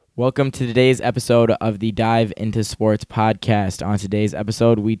Welcome to today's episode of the Dive into Sports podcast. On today's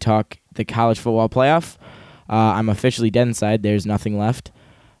episode, we talk the college football playoff. I'm officially dead inside. There's nothing left.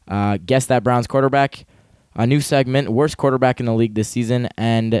 Guess that Browns quarterback. A new segment, worst quarterback in the league this season,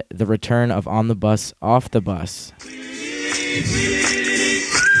 and the return of On the Bus, Off the Bus.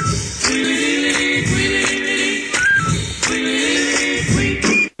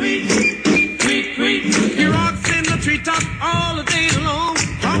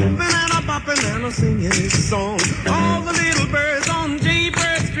 Singing his song. All the little birds on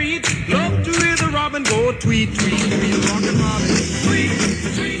Jaybird Street love to hear the robin go tweet, tweet, tweet, rockin' robin, tweet,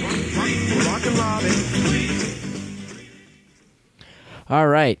 tweet, rockin' robin, tweet. All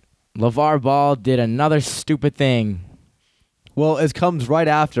right, LeVar Ball did another stupid thing. Well, it comes right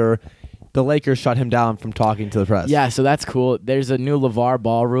after the Lakers shut him down from talking to the press. Yeah, so that's cool. There's a new LeVar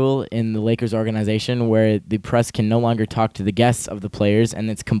Ball rule in the Lakers organization where the press can no longer talk to the guests of the players, and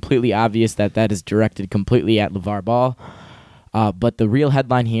it's completely obvious that that is directed completely at LeVar Ball. But the real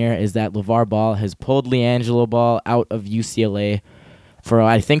headline here is that LeVar Ball has pulled LiAngelo Ball out of UCLA for,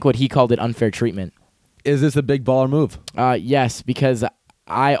 I think, what he called it unfair treatment. Is this a big baller move? Yes, because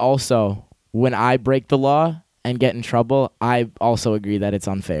I also, when I break the law and get in trouble, I also agree that it's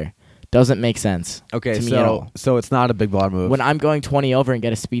unfair. Doesn't make sense. Okay, to me at all. so it's not a big baller move. When I'm going 20 over and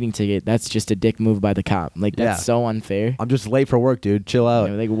get a speeding ticket, that's just a dick move by the cop. Like, that's so unfair. I'm just late for work, dude. Chill out.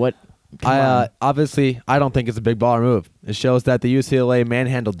 Like, what? Come on. Obviously, I don't think it's a big baller move. It shows that the UCLA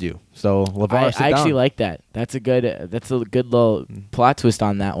manhandled you. So LeVar, sit I actually down. like that. That's a good little plot twist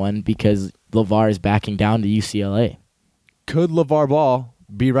on that one because LeVar is backing down to UCLA. Could LeVar Ball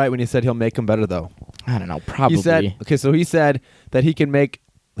be right when he said he'll make him better, though? I don't know. Probably. He said that he can make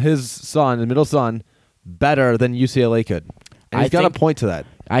his son, the middle son, better than UCLA could. And he's got a point to that.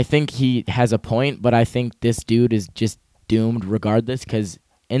 I think he has a point, but I think this dude is just doomed regardless because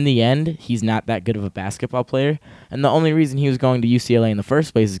in the end, he's not that good of a basketball player. And the only reason he was going to UCLA in the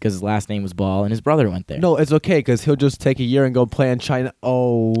first place is because his last name was Ball and his brother went there. No, it's okay because he'll just take a year and go play in China.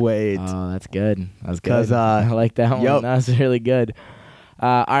 Oh, wait. Oh, that's good. That's good. I like that one. Yep. That was really good.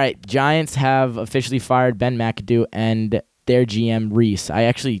 All right, Giants have officially fired Ben McAdoo and their GM Reese. I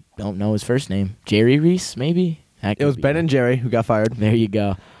actually don't know his first name. Jerry Reese, maybe? It was Ben and Jerry who got fired. There you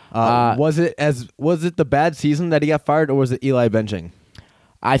go. Was it the bad season that he got fired, or was it Eli benching?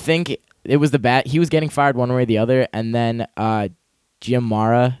 I think it was the bad. He was getting fired one way or the other, and then Jim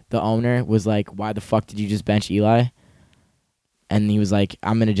Mara, the owner, was like, "Why the fuck did you just bench Eli?" And he was like,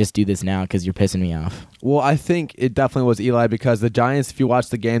 "I'm gonna just do this now because you're pissing me off." Well, I think it definitely was Eli because the Giants, if you watch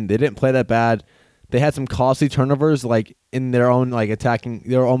the game, they didn't play that bad. They had some costly turnovers, like in their own attacking.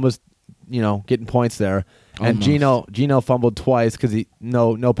 They were almost, getting points there. And Geno fumbled twice because he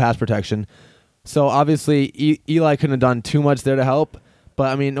no pass protection. So obviously Eli couldn't have done too much there to help.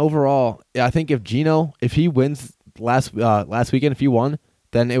 But I mean, overall, I think if he wins last weekend, if he won,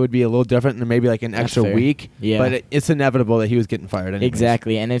 then it would be a little different and maybe like an extra week. Yeah. But it's inevitable that he was getting fired anyways.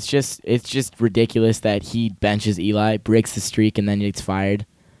 Exactly, and it's just ridiculous that he benches Eli, breaks the streak, and then gets fired.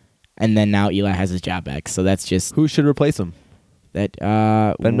 And then now Eli has his job back. So that's just Who should replace him? that.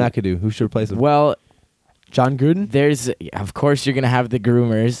 Ben McAdoo. Who should replace him? Well, John Gruden? Of course, you're going to have the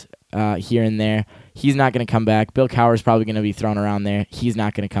groomers here and there. He's not going to come back. Bill Cowher's probably going to be thrown around there. He's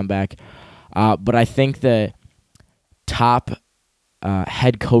not going to come back. But I think the top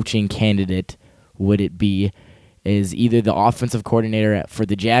head coaching candidate is either the offensive coordinator for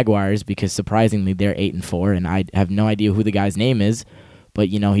the Jaguars, because surprisingly they're 8-4, and I have no idea who the guy's name is. But,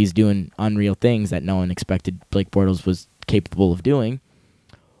 he's doing unreal things that no one expected Blake Bortles was capable of doing.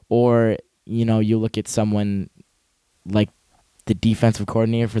 Or, you look at someone like the defensive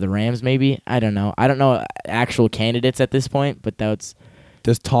coordinator for the Rams, maybe. I don't know. I don't know actual candidates at this point, but Does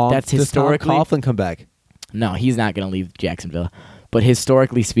Tom Coughlin come back? No, he's not going to leave Jacksonville. But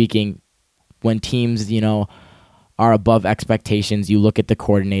historically speaking, when teams, are above expectations, you look at the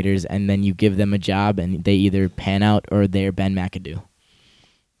coordinators and then you give them a job and they either pan out or they're Ben McAdoo.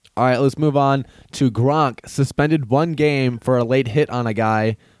 All right, let's move on to Gronk, suspended 1 game for a late hit on a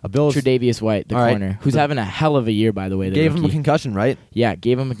guy. Tre'Davious White, the corner, who's having a hell of a year, by the way. Gave him a concussion, right? Yeah,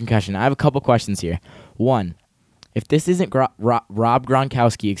 gave him a concussion. I have a couple questions here. One, if this isn't Rob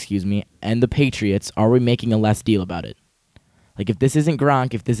Gronkowski, and the Patriots, are we making a less deal about it? Like, if this isn't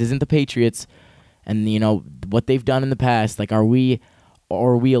Gronk, if this isn't the Patriots, and, what they've done in the past, like, are we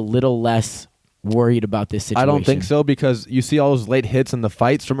a little less worried about this situation? I don't think so, because you see all those late hits in the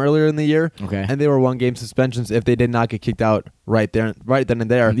fights from earlier in the year, okay, and they were 1-game suspensions if they did not get kicked out right then and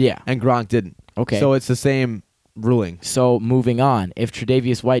there. Yeah, and Gronk didn't. Okay, so it's the same ruling. So moving on, if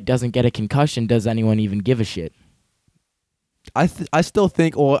Tre'Davious White doesn't get a concussion, does anyone even give a shit? I still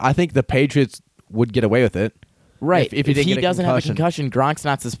think, or I think the Patriots would get away with it. Right. If he didn't get a doesn't have a concussion, Gronk's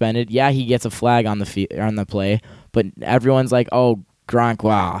not suspended. Yeah, he gets a flag on the play, but everyone's like, "Oh, Gronk,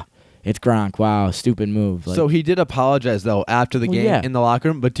 wow. It's Gronk, wow, stupid move." Like, So he did apologize though after the game yeah. in the locker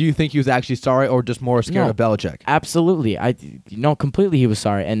room, but do you think he was actually sorry or just more scared No. of Belichick? absolutely. Completely he was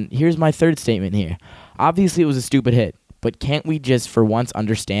sorry. And here's my third statement here. Obviously it was a stupid hit, but can't we just for once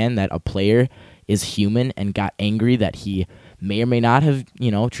understand that a player is human and got angry that he may or may not have,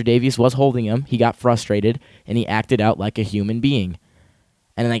 Tre'Davious was holding him. He got frustrated and he acted out like a human being.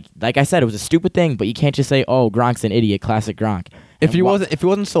 And like I said, it was a stupid thing, but you can't just say, "Oh, Gronk's an idiot, classic Gronk." If he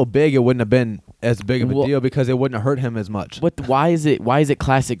wasn't so big, it wouldn't have been as big of a Well- deal because it wouldn't have hurt him as much. But why is it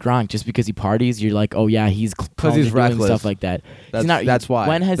classic Gronk? Just because he parties, you're like, "Oh yeah, he's prone he's to doing reckless. stuff like that." That's why.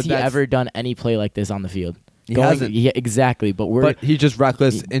 When has But he that's- ever done any play like this on the field? He hasn't. Yeah, exactly. But he's just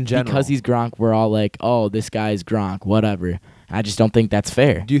reckless in general. Because he's Gronk, we're all like, "Oh, this guy's Gronk," whatever. I just don't think that's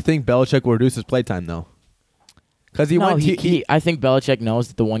fair. Do you think Belichick will reduce his playtime though? Because I think Belichick knows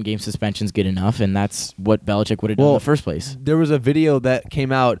that the 1-game suspension's good enough, and that's what Belichick would have done in the first place. There was a video that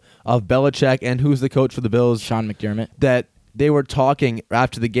came out of Belichick and who's the coach for the Bills Sean McDermott. that they were talking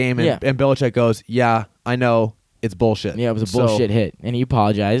after the game, and, Yeah. and Belichick goes, "Yeah, I know, it's bullshit." Yeah, it was a So- bullshit hit, and he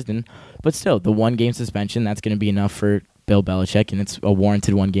apologized. But still, the 1-game suspension, that's going to be enough for Bill Belichick, and it's a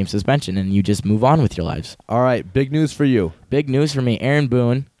warranted 1-game suspension, and you just move on with your lives. All right, big news for you. Big news for me. Aaron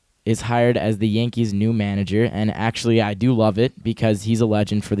Boone is hired as the Yankees' new manager, and actually I do love it because he's a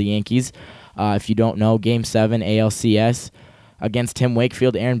legend for the Yankees. If you don't know, Game 7 ALCS against Tim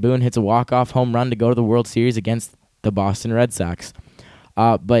Wakefield, Aaron Boone hits a walk-off home run to go to the World Series against the Boston Red Sox.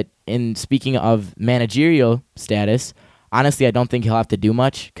 But in speaking of managerial status, honestly, I don't think he'll have to do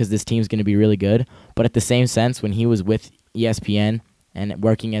much because this team's going to be really good. But at the same sense, when he was with ESPN and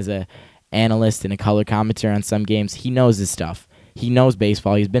working as a analyst and a color commentator on some games, he knows his stuff. He knows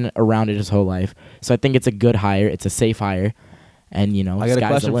baseball. He's been around it his whole life. So I think it's a good hire. It's a safe hire. And, I got a sky's the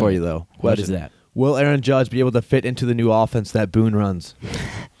question for limit. you though. What is Question. that? Will Aaron Judge be able to fit into the new offense that Boone runs?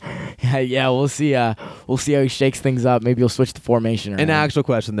 Yeah, we'll see. We'll see how he shakes things up. Maybe he'll switch the formation around. An actual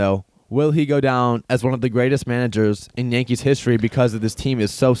question though. Will he go down as one of the greatest managers in Yankees history because of this team is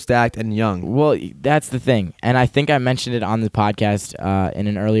so stacked and young? Well, that's the thing. And I think I mentioned it on the podcast in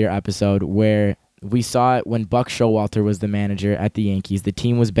an earlier episode where we saw it when Buck Showalter was the manager at the Yankees. The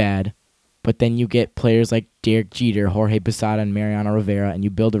team was bad, but then you get players like Derek Jeter, Jorge Posada, and Mariano Rivera, and you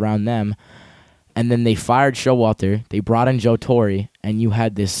build around them. And then they fired Showalter. They brought in Joe Torre, and you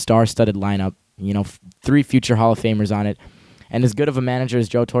had this star-studded lineup, 3 future Hall of Famers on it. And as good of a manager as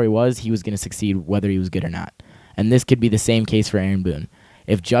Joe Torre was, he was going to succeed whether he was good or not. And this could be the same case for Aaron Boone.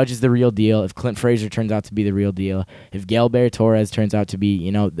 If Judge is the real deal, if Clint Frazier turns out to be the real deal, if Gilbert Torres turns out to be,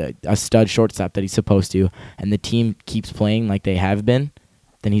 a stud shortstop that he's supposed to, and the team keeps playing like they have been,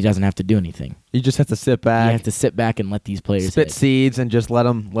 then he doesn't have to do anything. You just have to sit back, You have to sit back and let these players spit hit. seeds, and just let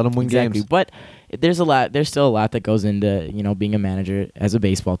them win Exactly. games. But there's still a lot that goes into, being a manager as a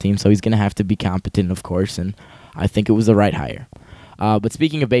baseball team, so he's going to have to be competent, of course, and I think it was the right hire. But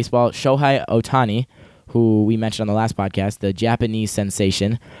speaking of baseball, Shohei Ohtani, who we mentioned on the last podcast, the Japanese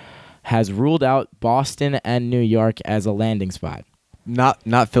sensation, has ruled out Boston and New York as a landing spot.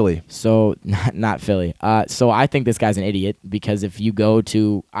 Not Philly. So, not Philly. So I think this guy's an idiot because if you go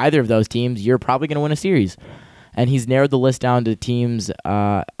to either of those teams, you're probably going to win a series. And he's narrowed the list down to teams,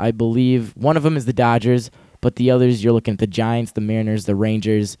 I believe one of them is the Dodgers, but the others you're looking at the Giants, the Mariners, the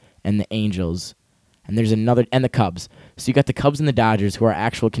Rangers, and the Angels. And there's another, and the Cubs. So you got the Cubs and the Dodgers who are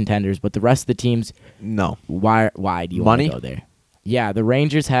actual contenders, but the rest of the teams, No. why do you want Money? to go there? Yeah, the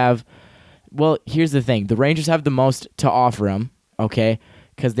Rangers have, well, here's the thing. The Rangers have the most to offer them, okay?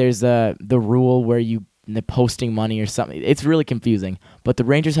 Because there's the rule where the posting money or something. It's really confusing. But the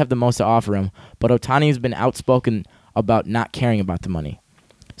Rangers have the most to offer him. But Ohtani has been outspoken about not caring about the money.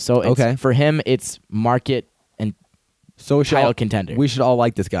 So for him, it's market and So we should title all, contender. we should all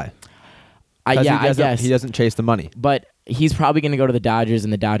like this guy. 'Cause I he doesn't- guess. he doesn't chase the money. But he's probably going to go to the Dodgers,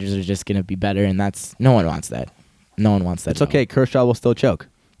 and the Dodgers are just going to be better, and no one wants that. No one wants that. It's okay. Kershaw will still choke.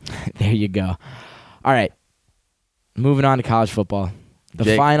 There you go. All right. Moving on to college football. The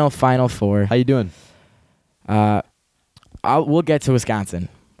Jake. final four. How you doing? We'll get to Wisconsin.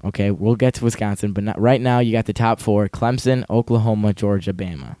 Okay, we'll get to Wisconsin, but not, right now you got the top 4, Clemson, Oklahoma, Georgia,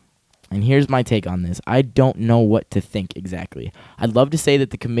 Bama. And here's my take on this. I don't know what to think exactly. I'd love to say that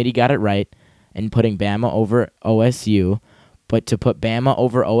the committee got it right in putting Bama over OSU, but to put Bama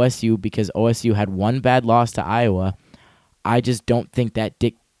over OSU because OSU had one bad loss to Iowa, I just don't think that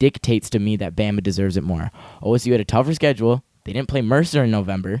dictates to me that Bama deserves it more. OSU had a tougher schedule. They didn't play Mercer in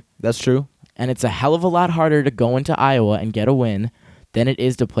November. That's true. And it's a hell of a lot harder to go into Iowa and get a win than it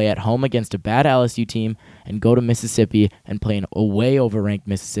is to play at home against a bad LSU team and go to Mississippi and play a way overranked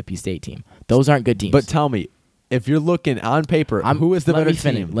Mississippi State team. Those aren't good teams. But tell me, if you're looking on paper, who is the better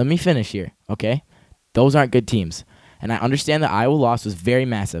team? Let me finish here, okay? Those aren't good teams. And I understand the Iowa loss was very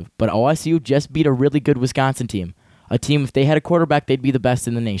massive, but OSU just beat a really good Wisconsin team. A team, if they had a quarterback, they'd be the best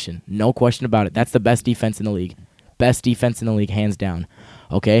in the nation. No question about it. That's the best defense in the league. Best defense in the league, hands down.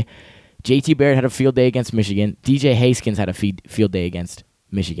 Okay? JT Barrett had a field day against Michigan. DJ Haskins had a field day against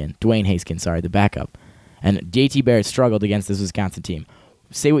Michigan. Dwayne Haskins, sorry, the backup. And JT Barrett struggled against this Wisconsin team.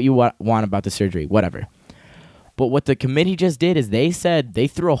 Say what you want about the surgery, whatever. But what the committee just did is they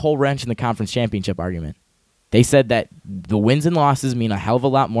threw a whole wrench in the conference championship argument. They said that the wins and losses mean a hell of a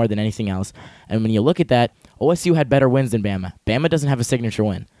lot more than anything else. And when you look at that, OSU had better wins than Bama. Bama doesn't have a signature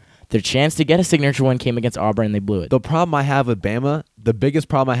win. Their chance to get a signature win came against Auburn, and they blew it. The problem I have with Bama, the biggest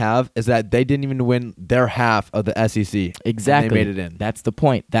problem I have, is that they didn't even win their half of the SEC. Exactly. And they made it in. That's the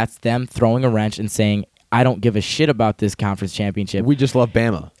point. That's them throwing a wrench and saying, I don't give a shit about this conference championship. We just love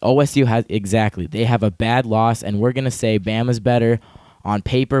Bama. OSU has, exactly. They have a bad loss, and we're going to say Bama's better on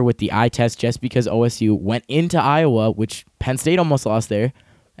paper with the eye test just because OSU went into Iowa, which Penn State almost lost there,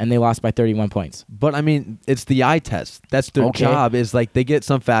 and they lost by 31 points. But, I mean, it's the eye test. That's their job, is like they get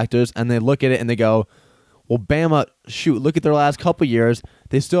some factors, and they look at it, and they go, well, Bama, shoot, look at their last couple years.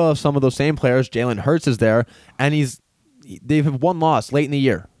 They still have some of those same players. Jalen Hurts is there, and they've had one loss late in the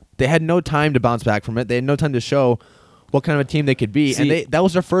year. They had no time to bounce back from it. They had no time to show what kind of a team they could be. See, and that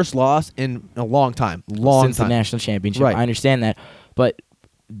was their first loss in a long time. Since the national championship. Right. I understand that. But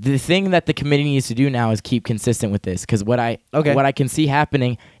the thing that the committee needs to do now is keep consistent with this, because what I can see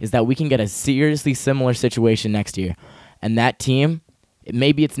happening is that we can get a seriously similar situation next year, and that team,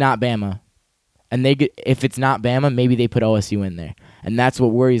 maybe it's not Bama, and if it's not Bama, maybe they put OSU in there, and that's what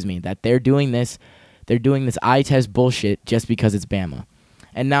worries me, that they're doing this eye test bullshit just because it's Bama.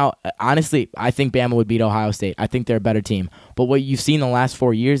 And now, honestly, I think Bama would beat Ohio State. I think they're a better team. But what you've seen the last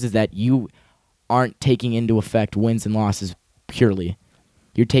 4 years is that you aren't taking into effect wins and losses purely.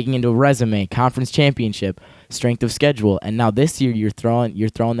 You're taking into a resume, conference championship, strength of schedule, and now this year you're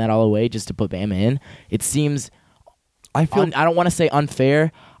throwing that all away just to put Bama in. It seems, I don't want to say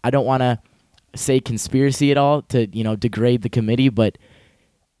unfair. I don't want to say conspiracy at all to degrade the committee, but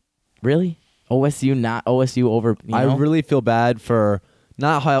really, OSU, not OSU over. I really feel bad for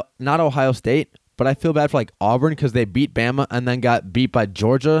not Ohio State, but I feel bad for like Auburn because they beat Bama and then got beat by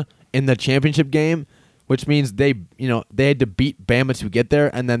Georgia in the championship game. Which means they had to beat Bama to get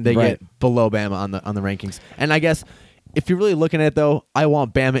there, and then they get below Bama on the rankings. And I guess if you're really looking at it, though, I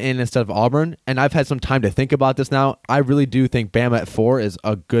want Bama in instead of Auburn. And I've had some time to think about this now. I really do think Bama at 4 is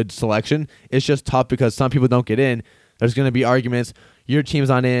a good selection. It's just tough because some people don't get in. There's going to be arguments. Your team's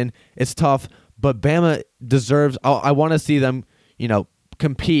not in. It's tough. But Bama deserves. I want to see them,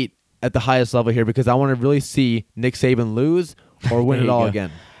 compete at the highest level here because I want to really see Nick Saban lose or win it all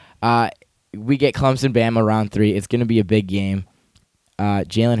again. We get Clemson, Bama round 3. It's going to be a big game.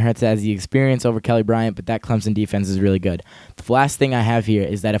 Jalen Hurts has the experience over Kelly Bryant, but that Clemson defense is really good. The last thing I have here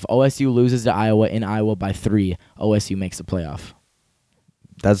is that if OSU loses to Iowa in Iowa by 3, OSU makes the playoff.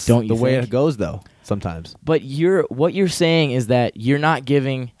 That's the way it goes, though, sometimes. But what you're saying is that you're not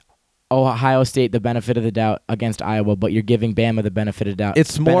giving Ohio State the benefit of the doubt against Iowa, but you're giving Bama the benefit of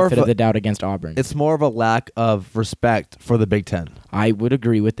the doubt against Auburn. It's more of a lack of respect for the Big Ten. I would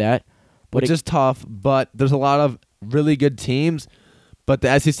agree with that. Which is tough, but there's a lot of really good teams. But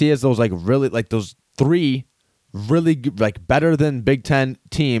the SEC has those those 3 really good, better than Big Ten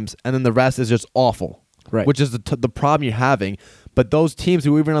teams, and then the rest is just awful. Right. Which is the problem you're having. But those teams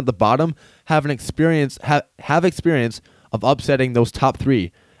who are even at the bottom have experience of upsetting those top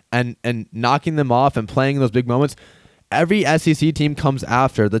 3 and knocking them off and playing those big moments. Every SEC team comes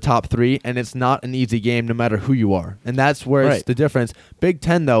after the top 3, and it's not an easy game no matter who you are. And that's where it's the difference. Big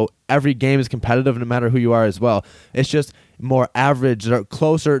Ten, though, every game is competitive no matter who you are as well. It's just more average. They're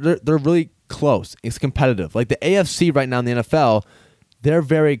closer. They're really close. It's competitive. Like the AFC right now in the NFL, they're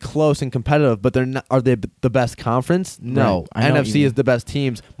very close and competitive, but they're not. Are they the best conference? No. Right. NFC is the best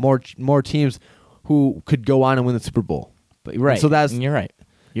teams. More teams who could go on and win the Super Bowl. But right. So you're right.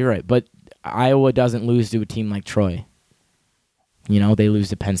 You're right. But Iowa doesn't lose to a team like Troy. They lose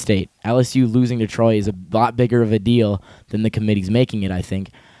to Penn State. LSU losing to Troy is a lot bigger of a deal than the committee's making it, I think.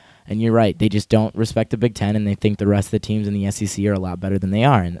 And you're right. They just don't respect the Big Ten, and they think the rest of the teams in the SEC are a lot better than they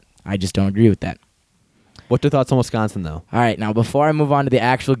are, and I just don't agree with that. What's your thoughts on Wisconsin, though? All right, now before I move on to the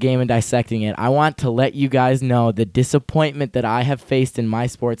actual game and dissecting it, I want to let you guys know the disappointment that I have faced in my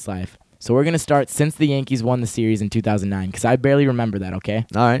sports life So we're going to start since the Yankees won the series in 2009 because I barely remember that, okay?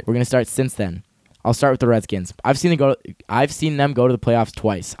 All right. We're going to start since then. I'll start with the Redskins. I've seen them go to the playoffs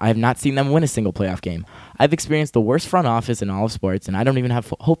twice. I have not seen them win a single playoff game. I've experienced the worst front office in all of sports, and I don't even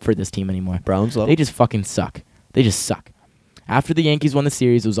have hope for this team anymore. Brownsville. They just fucking suck. They just suck. After the Yankees won the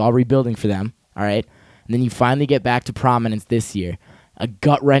series, it was all rebuilding for them, all right? And then you finally get back to prominence this year. A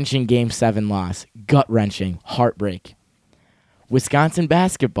gut-wrenching Game 7 loss. Gut-wrenching. Heartbreak. Wisconsin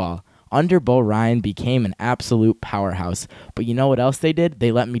basketball. Under Bo Ryan became an absolute powerhouse. But you know what else they did?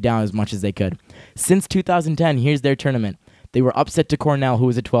 They let me down as much as they could. Since 2010, here's their tournament. They were upset to Cornell, who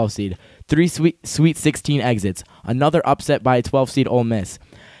was a 12 seed. 3 Sweet 16 exits. Another upset by a 12 seed Ole Miss.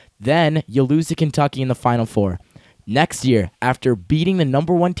 Then you lose to Kentucky in the Final Four. Next year, after beating the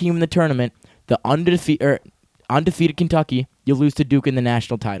number 1 team in the tournament, the undefeated Kentucky, you lose to Duke in the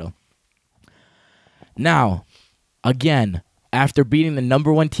national title. Now, again, after beating the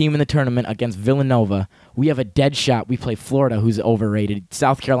number 1 team in the tournament against Villanova, we have a dead shot. We play Florida, who's overrated.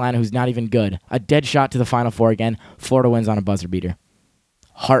 South Carolina, who's not even good. A dead shot to the Final Four again. Florida wins on a buzzer beater.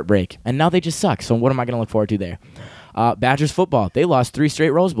 Heartbreak. And now they just suck. So what am I going to look forward to there? Badgers football. They lost 3 straight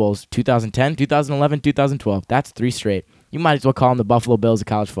Rose Bowls. 2010, 2011, 2012. That's 3 straight. You might as well call them the Buffalo Bills of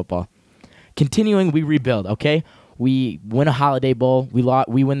college football. Continuing, we rebuild, okay? We win a Holiday Bowl. We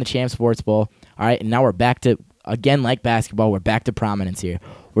win the Champ Sports Bowl. All right, and now we're back to, again, like basketball, we're back to prominence here.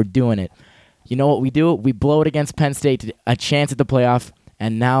 We're doing it. You know what we do? We blow it against Penn State, a chance at the playoff,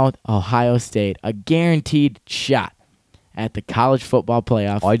 and now Ohio State, a guaranteed shot at the college football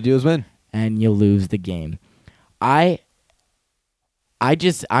playoff. All you do is win. And you lose the game. I'm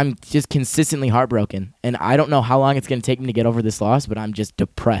just consistently heartbroken, and I don't know how long it's going to take me to get over this loss, but I'm just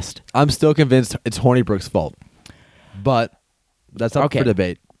depressed. I'm still convinced it's Hornibrook's fault, but that's up for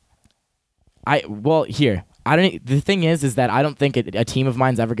debate. The thing is that I don't think a team of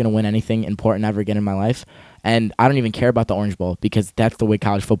mine's ever going to win anything important ever again in my life, and I don't even care about the Orange Bowl because that's the way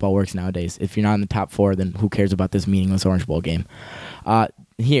college football works nowadays. If you're not in the top 4, then who cares about this meaningless Orange Bowl game?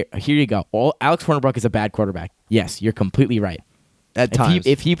 Here you go. Alex Hornibrook is a bad quarterback. Yes, you're completely right. At times.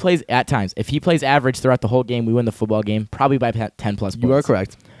 If he plays average throughout the whole game, we win the football game, probably by 10+ points. You are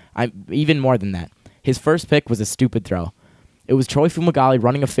correct. Even more than that. His first pick was a stupid throw. It was Troy Fumagalli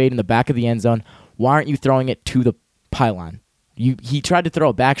running a fade in the back of the end zone. Why aren't you throwing it to the pylon? He tried to throw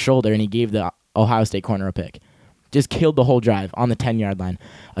a back shoulder, and he gave the Ohio State corner a pick. Just killed the whole drive on the 10-yard line.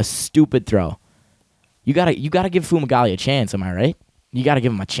 A stupid throw. You gotta give Fumagalli a chance, am I right? You got to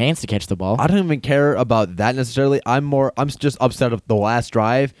give him a chance to catch the ball. I don't even care about that necessarily. I'm just upset of the last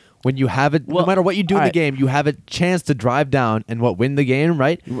drive. When you have it, no matter what you do in the game, you have a chance to drive down and win the game,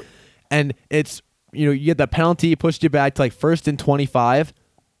 right? And it's, you get that penalty, pushed you back to like 1st and 25.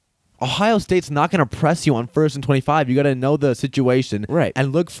 Ohio State's not going to press you on 1st and 25. You got to know the situation, right?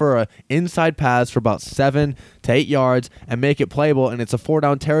 And look for an inside pass for about 7 to 8 yards and make it playable. And it's a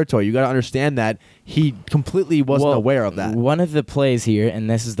 4-down territory. You got to understand that he completely wasn't aware of that. One of the plays here, and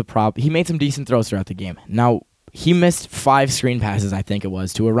this is the problem. He made some decent throws throughout the game. Now he missed 5 screen passes, I think it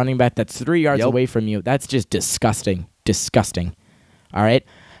was, to a running back that's 3 yards away from you. That's just disgusting. Disgusting. All right,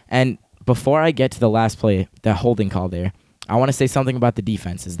 and before I get to the last play, the holding call there, I want to say something about the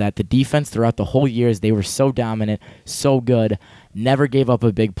defense, is that the defense throughout the whole years, they were so dominant, so good, never gave up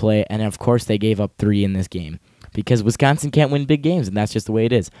a big play, and of course they gave up 3 in this game because Wisconsin can't win big games, and that's just the way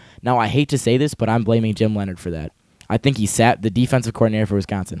it is. Now, I hate to say this, but I'm blaming Jim Leonhard for that. I think the defensive coordinator for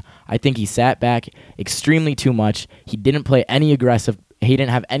Wisconsin, I think he sat back extremely too much. He didn't have any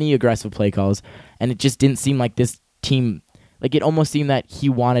aggressive play calls, and it just didn't seem like this team, like it almost seemed that he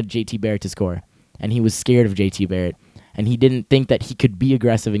wanted JT Barrett to score, and he was scared of JT Barrett. And he didn't think that he could be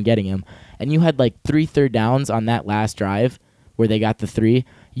aggressive in getting him. And you had like 3 third downs on that last drive where they got the 3.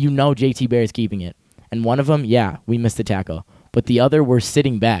 JT Barrett's keeping it. And one of them, we missed the tackle. But the other, we're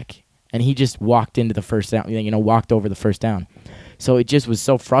sitting back. And he just walked into the first down, walked over the first down. So it just was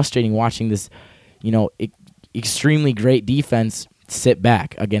so frustrating watching this, extremely great defense sit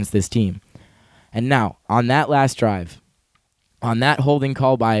back against this team. And now, on that last drive, on that holding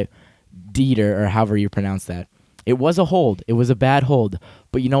call by Dieter, or however you pronounce that, it was a hold. It was a bad hold.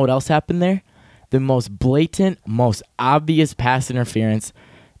 But you know what else happened there? The most blatant, most obvious pass interference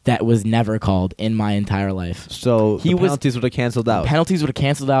that was never called in my entire life. So the penalties would have canceled out. Penalties would have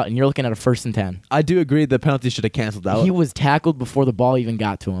canceled out, and you're looking at a 1st and 10. I do agree the penalties should have canceled out. He was tackled before the ball even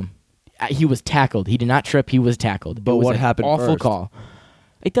got to him. He was tackled. He did not trip. He was tackled. But what happened first? Awful call.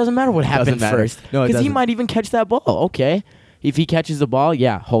 It doesn't matter what happened first. No, because he might even catch that ball. Okay. If he catches the ball,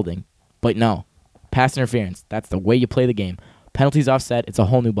 holding. But no. Pass interference. That's the way you play the game. Penalties offset. It's a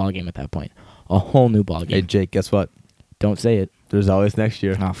whole new ball game at that point. A whole new ball game. Hey, Jake, guess what? Don't say it. There's always next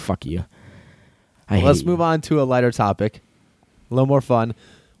year. Oh, fuck you. Let's move on to a lighter topic, a little more fun.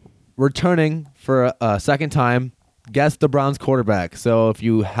 Returning for a second time, guess the Browns quarterback. So if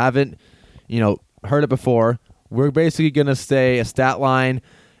you haven't, heard it before, we're basically gonna say a stat line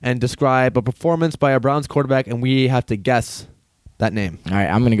and describe a performance by a Browns quarterback, and we have to guess that name. All right,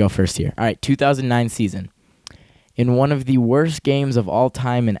 I'm going to go first here. All right, 2009 season. In one of the worst games of all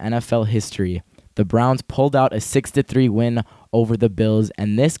time in NFL history, the Browns pulled out a 6-3 win over the Bills,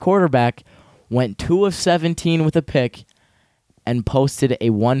 and this quarterback went 2 of 17 with a pick and posted a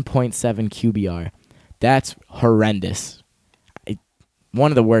 1.7 QBR. That's horrendous.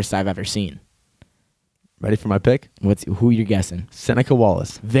 One of the worst I've ever seen. Ready for my pick? Who you guessing? Seneca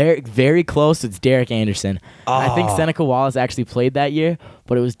Wallace. Very, very close. It's Derek Anderson. I think Seneca Wallace actually played that year,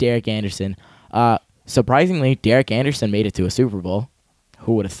 but it was Derek Anderson. Surprisingly, Derek Anderson made it to a Super Bowl.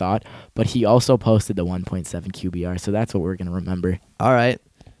 Who would have thought? But he also posted the 1.7 QBR, so that's what we're going to remember. All right.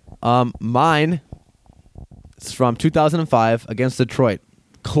 Mine is from 2005 against Detroit.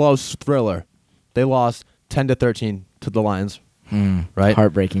 Close thriller. They lost 10-13 to the Lions. Right?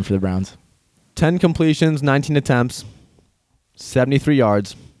 Heartbreaking for the Browns. 10 completions, 19 attempts, 73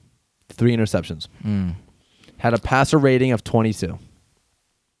 yards, 3 interceptions. Had a passer rating of 22. All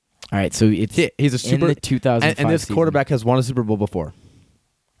right, so He's a super in the 2005 and this season. quarterback has won a Super Bowl before.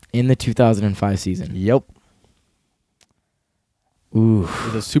 In the 2005 season. Yep. Ooh.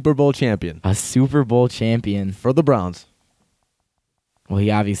 He's a Super Bowl champion A Super Bowl champion. for the Browns. Well,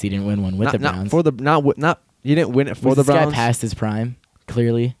 he obviously didn't win one with the Browns. He didn't win it for Was the this guy Browns. past his prime?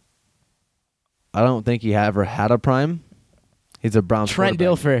 Clearly. I don't think he ever had a prime. He's a Browns Trent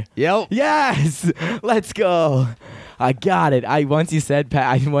quarterback. Dilfer. Yep. Yes, let's go. I got it. Once you said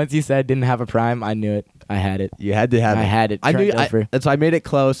didn't have a prime, I knew it. I had it. You had to have it. I had it. I knew. Trent Dilfer. So I made it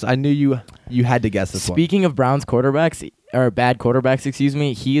close. I knew you had to guess this one. Speaking of Browns quarterbacks or bad quarterbacks, excuse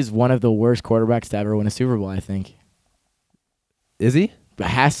me, he is one of the worst quarterbacks to ever win a Super Bowl. I think Is he? it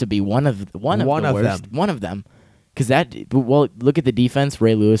has to be one of the One of worst. them. One of them. Because look at the defense.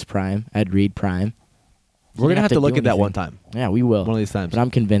 Ray Lewis prime, Ed Reed prime. We're gonna have to look do at that anything. one time. Yeah, we will. One of these times. But I'm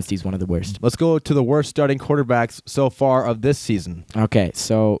convinced he's one of the worst. Let's go to the worst starting quarterbacks so far of this season. Okay,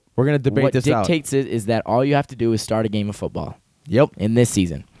 so We're gonna debate what this out. dictates it is that all you have to do is start a game of football Yep. in this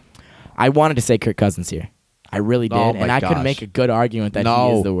season. I wanted to say Kirk Cousins here. I really did, Oh my and I could gosh. make a good argument that he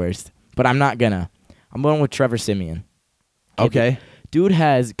No. is the worst. But I'm not gonna. I'm going with Trevor Siemian. Okay. Dude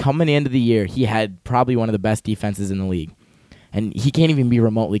has, coming into the year, he had probably one of the best defenses in the league. And he can't even be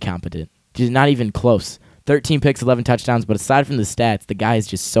remotely competent. He's not even close. 13 picks, 11 touchdowns, but aside from the stats, the guy is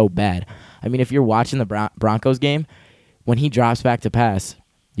just so bad. I mean, if you're watching the Broncos game, when he drops back to pass,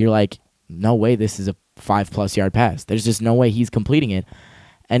 you're like, no way this is a 5+ yard pass. There's just no way he's completing it.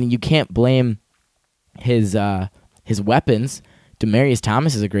 And you can't blame his weapons. Demarius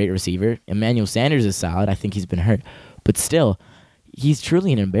Thomas is a great receiver. Emmanuel Sanders is solid. I think he's been hurt. But still, he's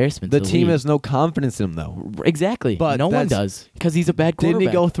truly an embarrassment The to team league. has no confidence in him though. Exactly. But no one that's- does because he's a bad quarterback.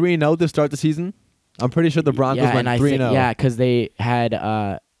 Didn't he go 3-0 to start the season? I'm pretty sure the Broncos yeah, went and I 3-0. think, yeah, because they had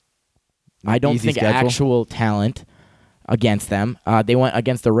I don't Easy think schedule. actual talent against them. They went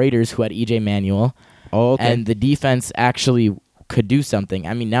against the Raiders, who had EJ Manuel, Oh, okay. and the defense actually could do something.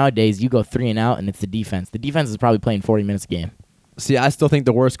 I mean, nowadays you go 3 and out, and it's the defense. The defense is probably playing 40 minutes a game. See, I still think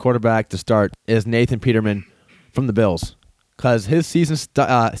the worst quarterback to start is Nathan Peterman from the Bills, because his season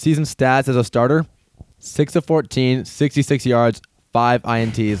stats as a starter: 6 of 14, 66 yards, 5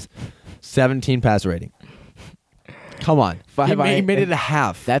 INTs, 17 passer rating. Come on, he made it a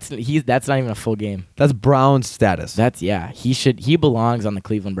half. That's not even a full game. That's Browns status. He belongs on the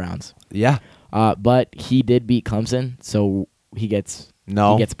Cleveland Browns. Yeah. But he did beat Clemson, so he gets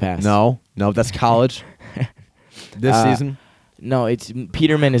No. he gets a pass. No, that's college. This season. No, it's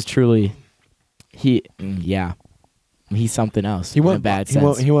Peterman is truly he's something else. in a bad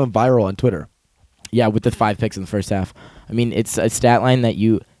sense. He went viral on Twitter. Yeah, with the 5 picks in the first half. I mean, it's a stat line that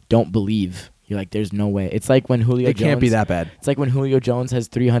you don't believe. You're like, there's no way. It's like when Julio It Jones. can't be that bad. It's like when Julio Jones has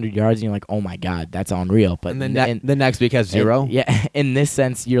 300 yards, and you're like, oh my God, that's unreal. But And then the next week has 0. Yeah, in this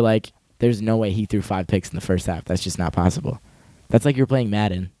sense, you're like, there's no way he threw 5 picks in the first half. That's just not possible. That's like you're playing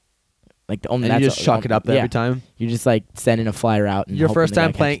Madden. Like And you just chuck it up there every time. You're just like sending a flyer out. And Your hoping first the guy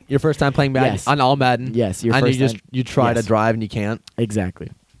time playing. Your first time playing Madden Yes. on all Madden. Yes, your and first you just time- you try to yes. drive and you can't. Exactly.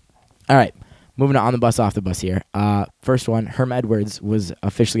 All right. Moving on the bus, off the bus here. First one, Herm Edwards was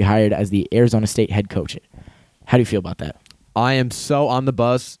officially hired as the Arizona State head coach. How do you feel about that? I am so on the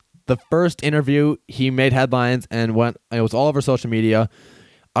bus. The first interview, he made headlines and it was all over social media.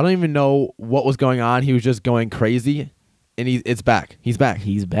 I don't even know what was going on. He was just going crazy, and it's back. He's back.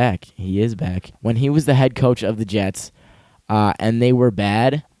 He's back. He is back. When he was the head coach of the Jets, and they were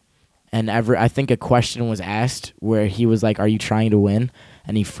bad, and I think a question was asked where he was like, "Are you trying to win?"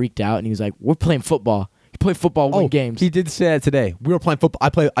 And he freaked out and he was like, "We're playing football. You play football, win games." He did say that today. We were playing football.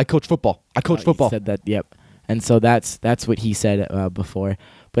 I coach football. I coach football. He said that. Yep. And so that's what he said before.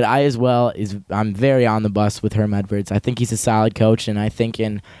 But I as well I'm very on the bus with Herm Edwards. I think he's a solid coach, and I think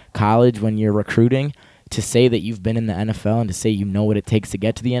in college when you're recruiting, to say that you've been in the NFL and to say you know what it takes to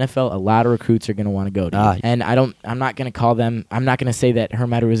get to the NFL, a lot of recruits are going to want to go to you. And I'm not going to say that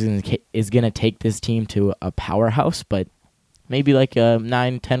Herm Edwards is going to take this team to a powerhouse, but maybe like a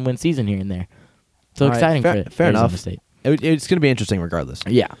 9-10 win season here and there. So All right, exciting for fair Arizona enough. State. It's going to be interesting regardless.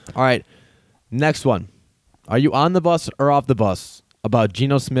 Yeah. All right. Next one. Are you on the bus or off the bus about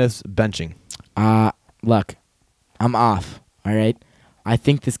Geno Smith's benching? Look, I'm off, all right? I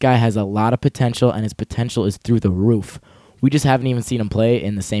think this guy has a lot of potential, and his potential is through the roof. We just haven't even seen him play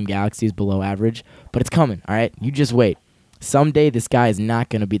in the same galaxies below average, but it's coming, all right? You just wait. Someday this guy is not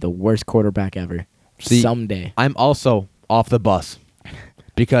going to be the worst quarterback ever. See, Someday. I'm also off the bus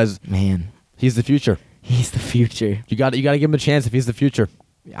because Man, he's the future. he's the future. You got to give him a chance if he's the future.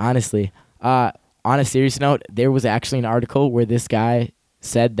 Honestly. On a serious note, there was actually an article where this guy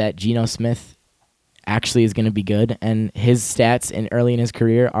said that Geno Smith actually is going to be good, and his stats early in his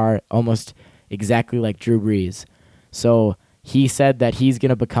career are almost exactly like Drew Brees. So he said that he's going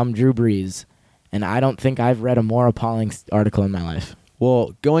to become Drew Brees, and I don't think I've read a more appalling article in my life.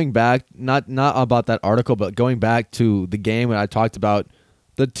 Well, going back, not about that article, but going back to the game when I talked about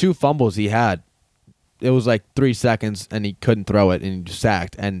the 2 fumbles he had, it was like 3 seconds, and he couldn't throw it, and he just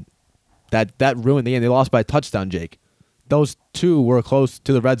sacked, and that ruined the game. They lost by a touchdown, Jake. Those 2 were close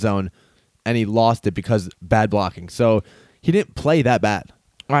to the red zone, and he lost it because bad blocking. So he didn't play that bad.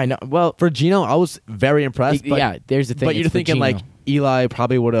 I know. Well, For Geno, I was very impressed. But, yeah, there's the thing. But you're it's for thinking Geno. like Eli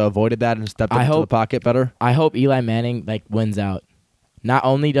probably would have avoided that and stepped up into the pocket better. I hope Eli Manning wins out. Not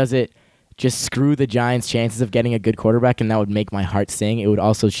only does it just screw the Giants' chances of getting a good quarterback, and that would make my heart sing, it would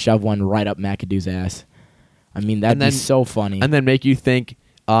also shove one right up McAdoo's ass. I mean, that'd be so funny. And then make you think,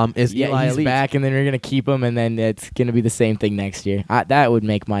 is Eli he's elite? back, and then we're going to keep him, and then it's going to be the same thing next year. That would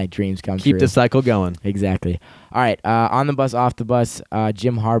make my dreams come true. Keep the cycle going. Exactly. All right, on the bus, off the bus,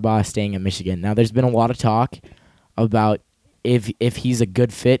 Jim Harbaugh staying at Michigan. Now, there's been a lot of talk about if he's a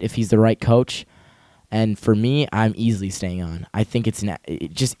good fit, if he's the right coach. And for me, I'm easily staying on. I think it's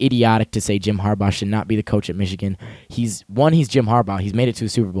just idiotic to say Jim Harbaugh should not be the coach at Michigan. He's Jim Harbaugh. He's made it to a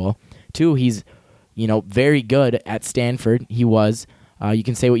Super Bowl. 2, he's very good at Stanford. He was. You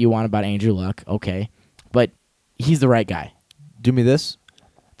can say what you want about Andrew Luck, okay, but he's the right guy. Do me this.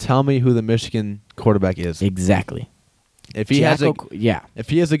 Tell me who the Michigan quarterback is. Exactly. If he has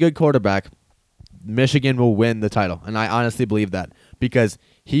a good quarterback, Michigan will win the title, and I honestly believe that because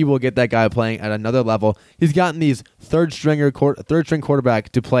he will get that guy playing at another level. He's gotten these third string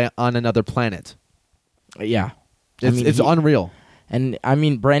quarterback to play on another planet. Yeah, It's unreal. And I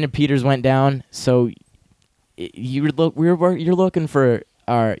mean, Brandon Peters went down, so you're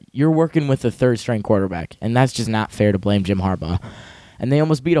working with a third string quarterback, and that's just not fair to blame Jim Harbaugh. And they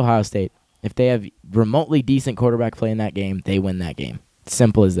almost beat Ohio State. If they have remotely decent quarterback play in that game, they win that game.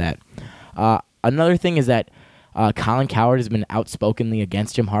 Simple as that. Another thing is that Colin Cowherd has been outspokenly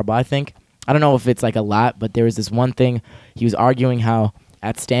against Jim Harbaugh, I think. I don't know if it's a lot, but there was this one thing. He was arguing how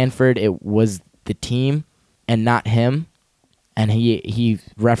at Stanford it was the team and not him. And he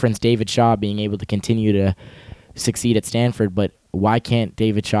referenced David Shaw being able to continue to succeed at Stanford, but why can't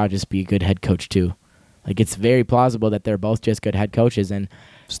David Shaw just be a good head coach too? It's very plausible that they're both just good head coaches. And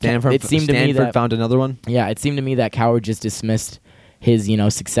Stanford found another one? Yeah, it seemed to me that Cowherd just dismissed his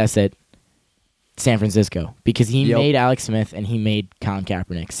success at San Francisco because he made Alex Smith and he made Colin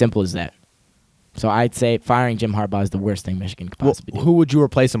Kaepernick. Simple as that. So I'd say firing Jim Harbaugh is the worst thing Michigan could possibly do. Who would you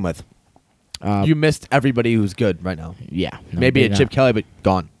replace him with? You missed everybody who's good right now. Yeah. No, maybe a Chip Kelly, but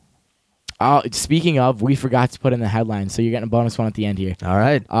gone. Speaking of, we forgot to put in the headline, so you're getting a bonus one at the end here. All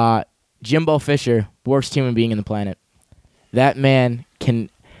right. Jimbo Fisher, worst human being in the planet. That man can...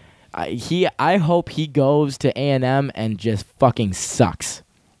 I hope he goes to A&M and just fucking sucks.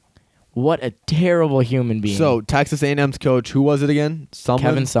 What a terrible human being. So, Texas A&M's coach, who was it again?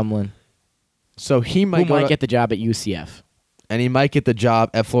 Kevin Sumlin. So, he might get the job at UCF. And he might get the job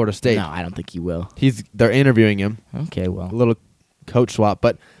at Florida State. No, I don't think he will. They're interviewing him. Okay, well. A little coach swap.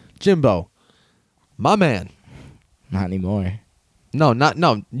 But, Jimbo, my man. Not anymore. No.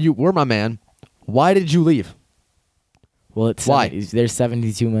 You were my man. Why did you leave? Well, Why? There's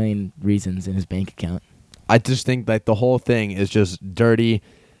 72 million reasons in his bank account. I just think the whole thing is just dirty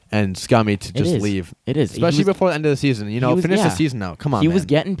and scummy to just leave. It is. Especially before the end of the season. Finish the season out. Come on, He was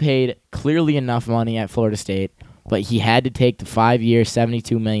getting paid clearly enough money at Florida State. but he had to take the 5-year,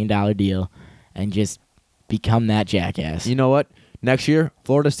 $72 million deal and just become that jackass. You know what? Next year,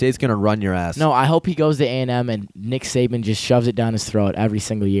 Florida State's going to run your ass. No, I hope he goes to A&M and Nick Saban just shoves it down his throat every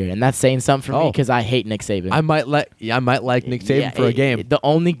single year. And that's saying something for me because I hate Nick Saban. I might like Nick Saban for a game. The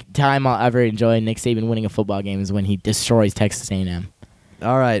only time I'll ever enjoy Nick Saban winning a football game is when he destroys Texas A&M.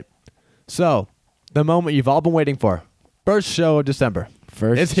 All right. So, the moment you've all been waiting for. First show of December.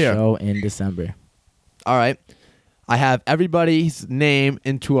 First show in December. All right. I have everybody's name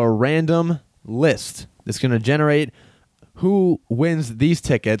into a random list that's going to generate who wins these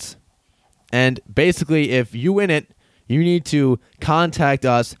tickets. And basically, if you win it, you need to contact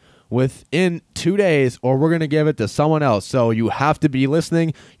us within 2 days or we're going to give it to someone else. So you have to be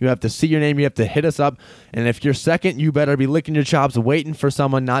listening. You have to see your name. You have to hit us up. And if you're second, you better be licking your chops waiting for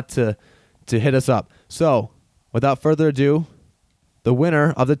someone not to hit us up. So without further ado, the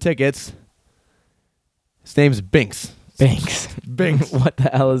winner of the tickets, his name's Binks. Binks. What the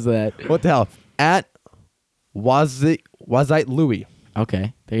hell is that? What the hell? At Wazite Louie.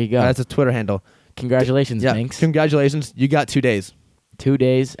 Okay, there you go. That's a Twitter handle. Congratulations, Yeah, Binks. congratulations. You got 2 days. 2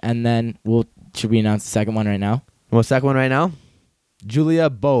 days, and then should we announce the second one right now? Well, second one right now? Julia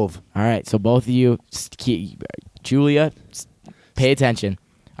Bove. All right, so both of you, Julia, pay attention.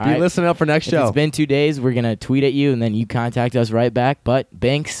 All Be right? listening up for next If show. it's been 2 days, we're going to tweet at you, and then you contact us right back. But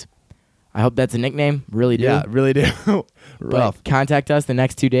Binks, I hope that's a nickname. Really do. Yeah, really do. Rough. But contact us the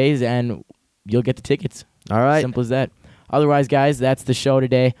next 2 days, and you'll get the tickets. All right. Simple as that. Otherwise, guys, that's the show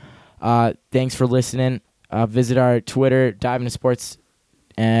today. Thanks for listening. Visit our Twitter, Dive Into Sports.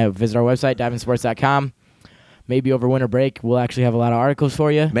 Visit our website, diveintosports.com. Maybe over winter break, we'll actually have a lot of articles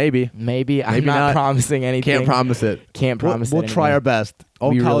for you. Maybe. I'm not promising anything. Can't promise it. Can't promise We'll try anything. our best.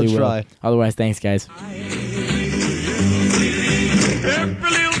 We College really will. try. Otherwise, thanks, guys. Every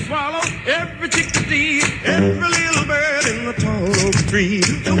little swallow, every chickadee, every little bird in the tall oak tree.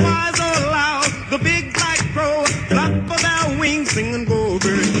 The wise old loud, the big black crow, flap of their wings, singing go,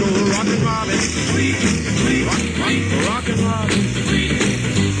 bird, go, rockin' robin, sweet, sweet, rockin' robin, sweet,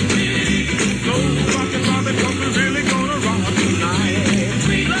 sweet, go, rockin' robin, 'cause we're really gonna rock tonight.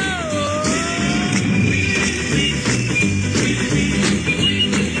 Sweet,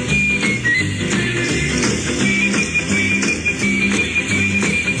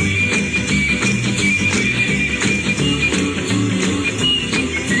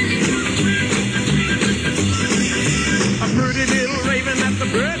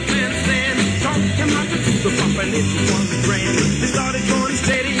 and it was grand. They started going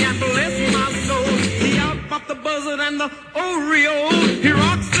steady and bless my soul. He out popped the buzzard and the Oreo. He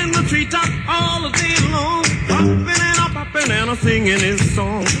rocks in the treetop all the day long, popping and a singing his song.